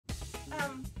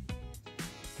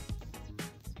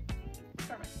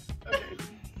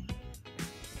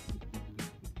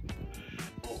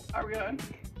Are we on?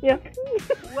 Yeah.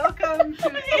 Welcome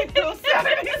to April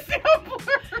Saturday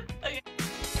Sampler. Okay.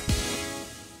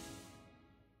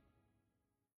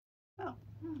 Oh.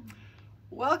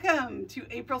 Welcome to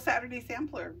April Saturday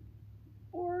Sampler,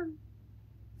 or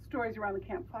Stories Around the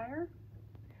Campfire.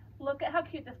 Look at how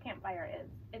cute this campfire is.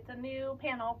 It's a new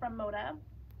panel from Moda,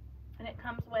 and it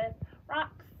comes with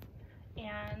rocks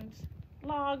and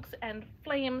logs and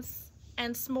flames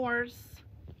and s'mores.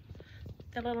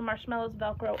 The little marshmallows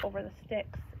velcro over the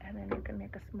sticks, and then you can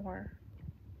make a s'more.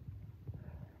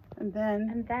 And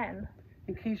then,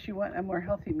 in case you want a more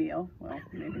healthy meal, well,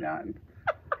 maybe not,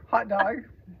 hot dog.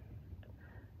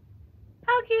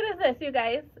 How cute is this, you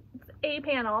guys? It's a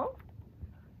panel,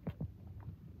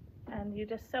 and you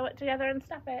just sew it together and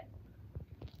stuff it.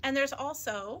 And there's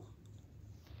also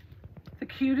the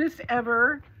cutest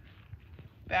ever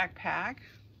backpack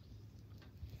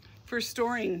for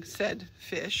storing said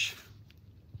fish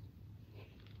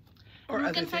or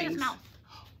look other inside things. his mouth.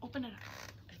 Open it up.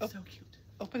 It's so cute.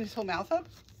 Open his whole mouth up.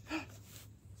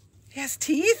 He has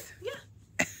teeth?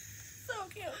 Yeah. So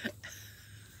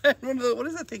cute. What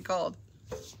is that thing called?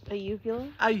 A uvula?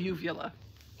 A uvula.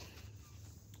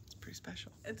 It's pretty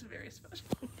special. It's very special.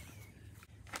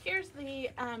 Here's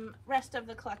the rest of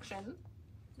the collection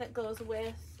that goes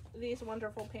with these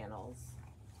wonderful panels.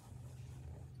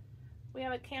 We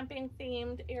have a camping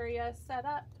themed area set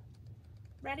up,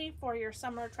 ready for your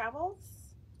summer travels.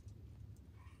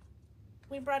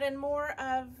 We brought in more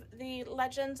of the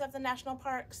Legends of the National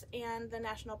Parks and the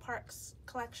National Parks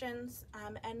collections,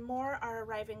 and more are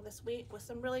arriving this week with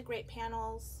some really great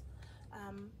panels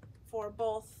for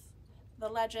both the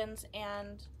Legends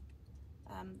and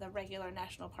the regular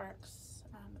national parks,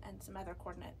 and some other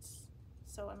coordinates.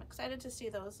 So I'm excited to see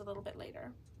those a little bit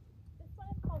later. This one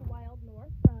is called Wild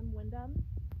North from Wyndham,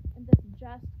 and this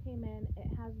just came in. It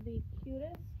has the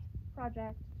cutest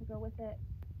project to go with it.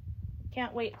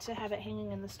 Can't wait to have it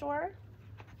hanging in the store.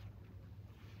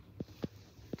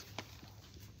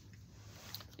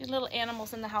 These little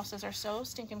animals in the houses are so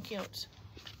stinking cute.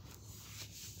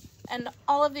 And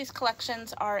all of these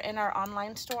collections are in our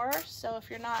online store, so if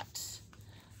you're not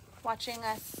watching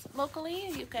us locally,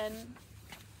 you can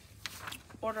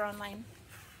order online.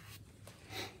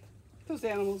 Those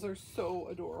animals are so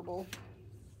adorable.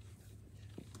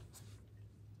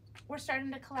 We're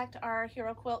starting to collect our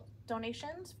Hero Quilt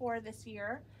donations for this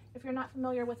year. If you're not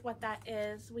familiar with what that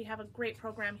is, we have a great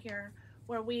program here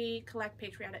where we collect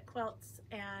patriotic quilts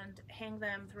and hang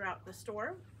them throughout the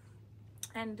store.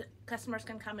 And customers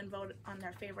can come and vote on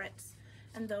their favorites.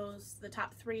 And the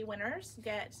top 3 winners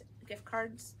get gift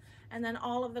cards. And then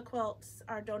all of the quilts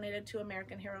are donated to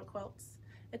American Hero Quilts.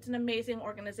 It's an amazing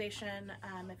organization.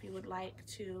 If you would like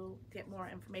to get more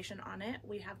information on it,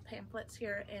 we have pamphlets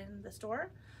here in the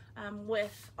store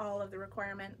with all of the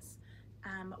requirements.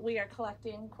 We are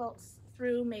collecting quilts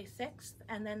through May 6th,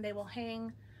 and then they will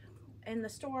hang in the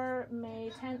store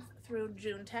May 10th through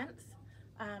June 10th.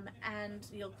 And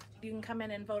you can come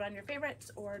in and vote on your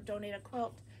favorites or donate a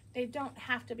quilt. They don't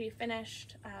have to be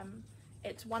finished.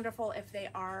 It's wonderful if they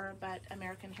are, but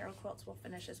American Hero Quilts will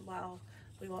finish as well.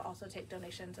 We will also take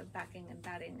donations of backing and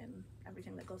batting and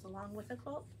everything that goes along with the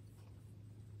quilt.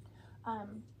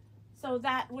 So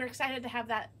that we're excited to have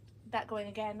that going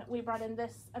again. We brought in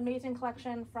this amazing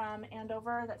collection from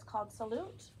Andover that's called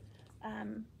Salute,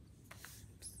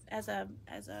 as a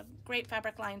great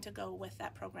fabric line to go with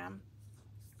that program.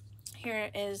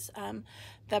 Here is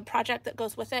the project that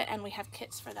goes with it, and we have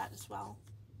kits for that as well.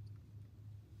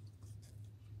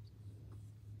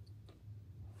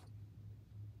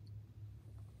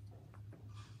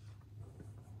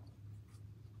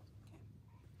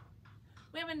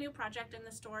 We have a new project in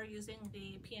the store using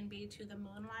the P&B to the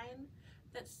Moon line.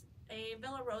 That's a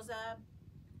Villa Rosa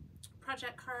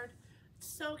project card. It's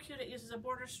so cute. It uses a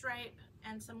border stripe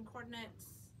and some coordinates.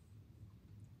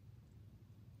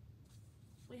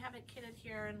 We have it kitted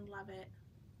here and love it.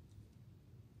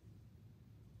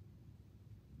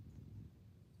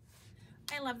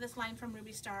 I love this line from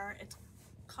Ruby Star. It's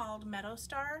called Meadow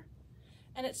Star,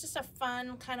 and it's just a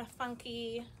fun, kind of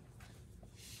funky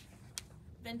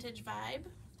vintage vibe.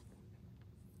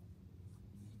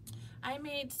 I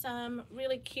made some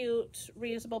really cute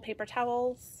reusable paper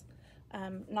towels,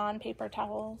 non-paper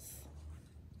towels,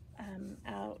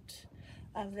 out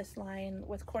of this line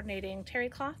with coordinating terry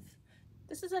cloth.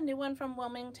 This is a new one from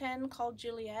Wilmington called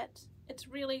Juliet. It's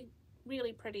really,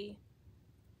 really pretty.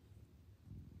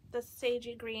 The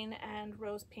sagey green and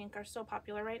rose pink are so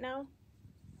popular right now.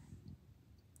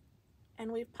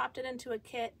 And we've popped it into a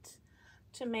kit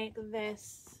to make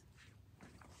this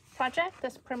project,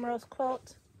 this primrose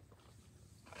quilt.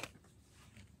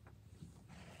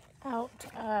 out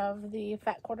of the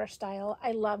Fat Quarter Style.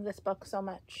 I love this book so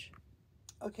much.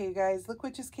 Okay, guys, look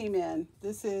what just came in.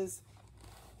 This is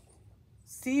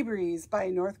Sea Breeze by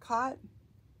Northcott,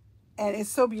 and it's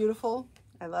so beautiful.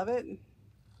 I love it.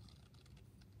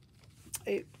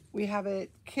 We have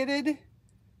it kitted,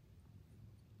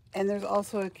 and there's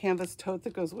also a canvas tote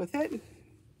that goes with it.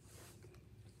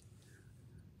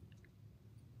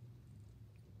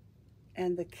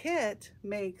 And the kit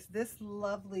makes this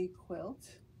lovely quilt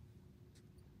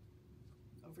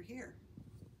over here.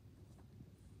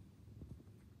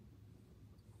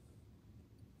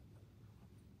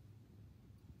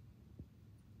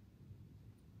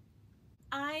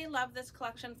 I love this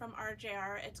collection from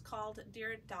RJR. It's called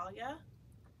Dear Dahlia.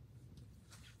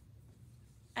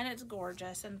 And it's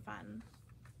gorgeous and fun.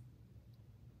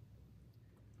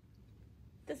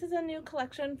 This is a new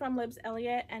collection from Libs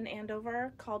Elliott and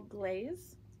Andover called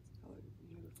Glaze.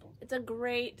 It's a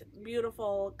great,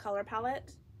 beautiful color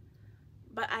palette,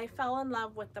 but I fell in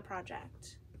love with the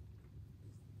project.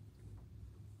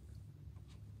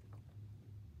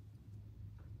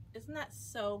 Isn't that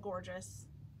so gorgeous?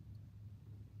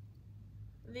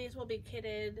 These will be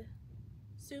kitted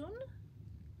soon,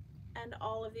 and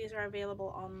all of these are available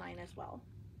online as well.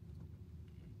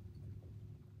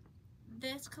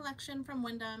 This collection from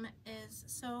Wyndham is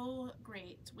so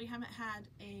great. We haven't had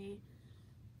a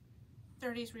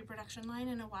 30s reproduction line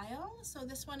in a while, so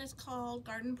this one is called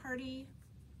Garden Party.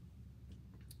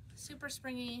 Super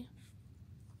springy,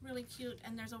 really cute,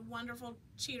 and there's a wonderful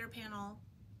cheater panel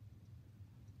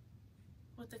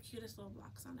with the cutest little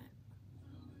blocks on it.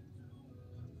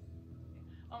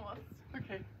 Almost.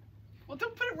 Okay. Well,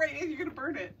 don't put it right in. You're going to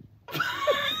burn it.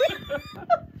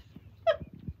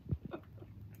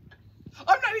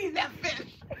 I'm not eating that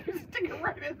fish. Stick it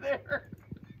right in there.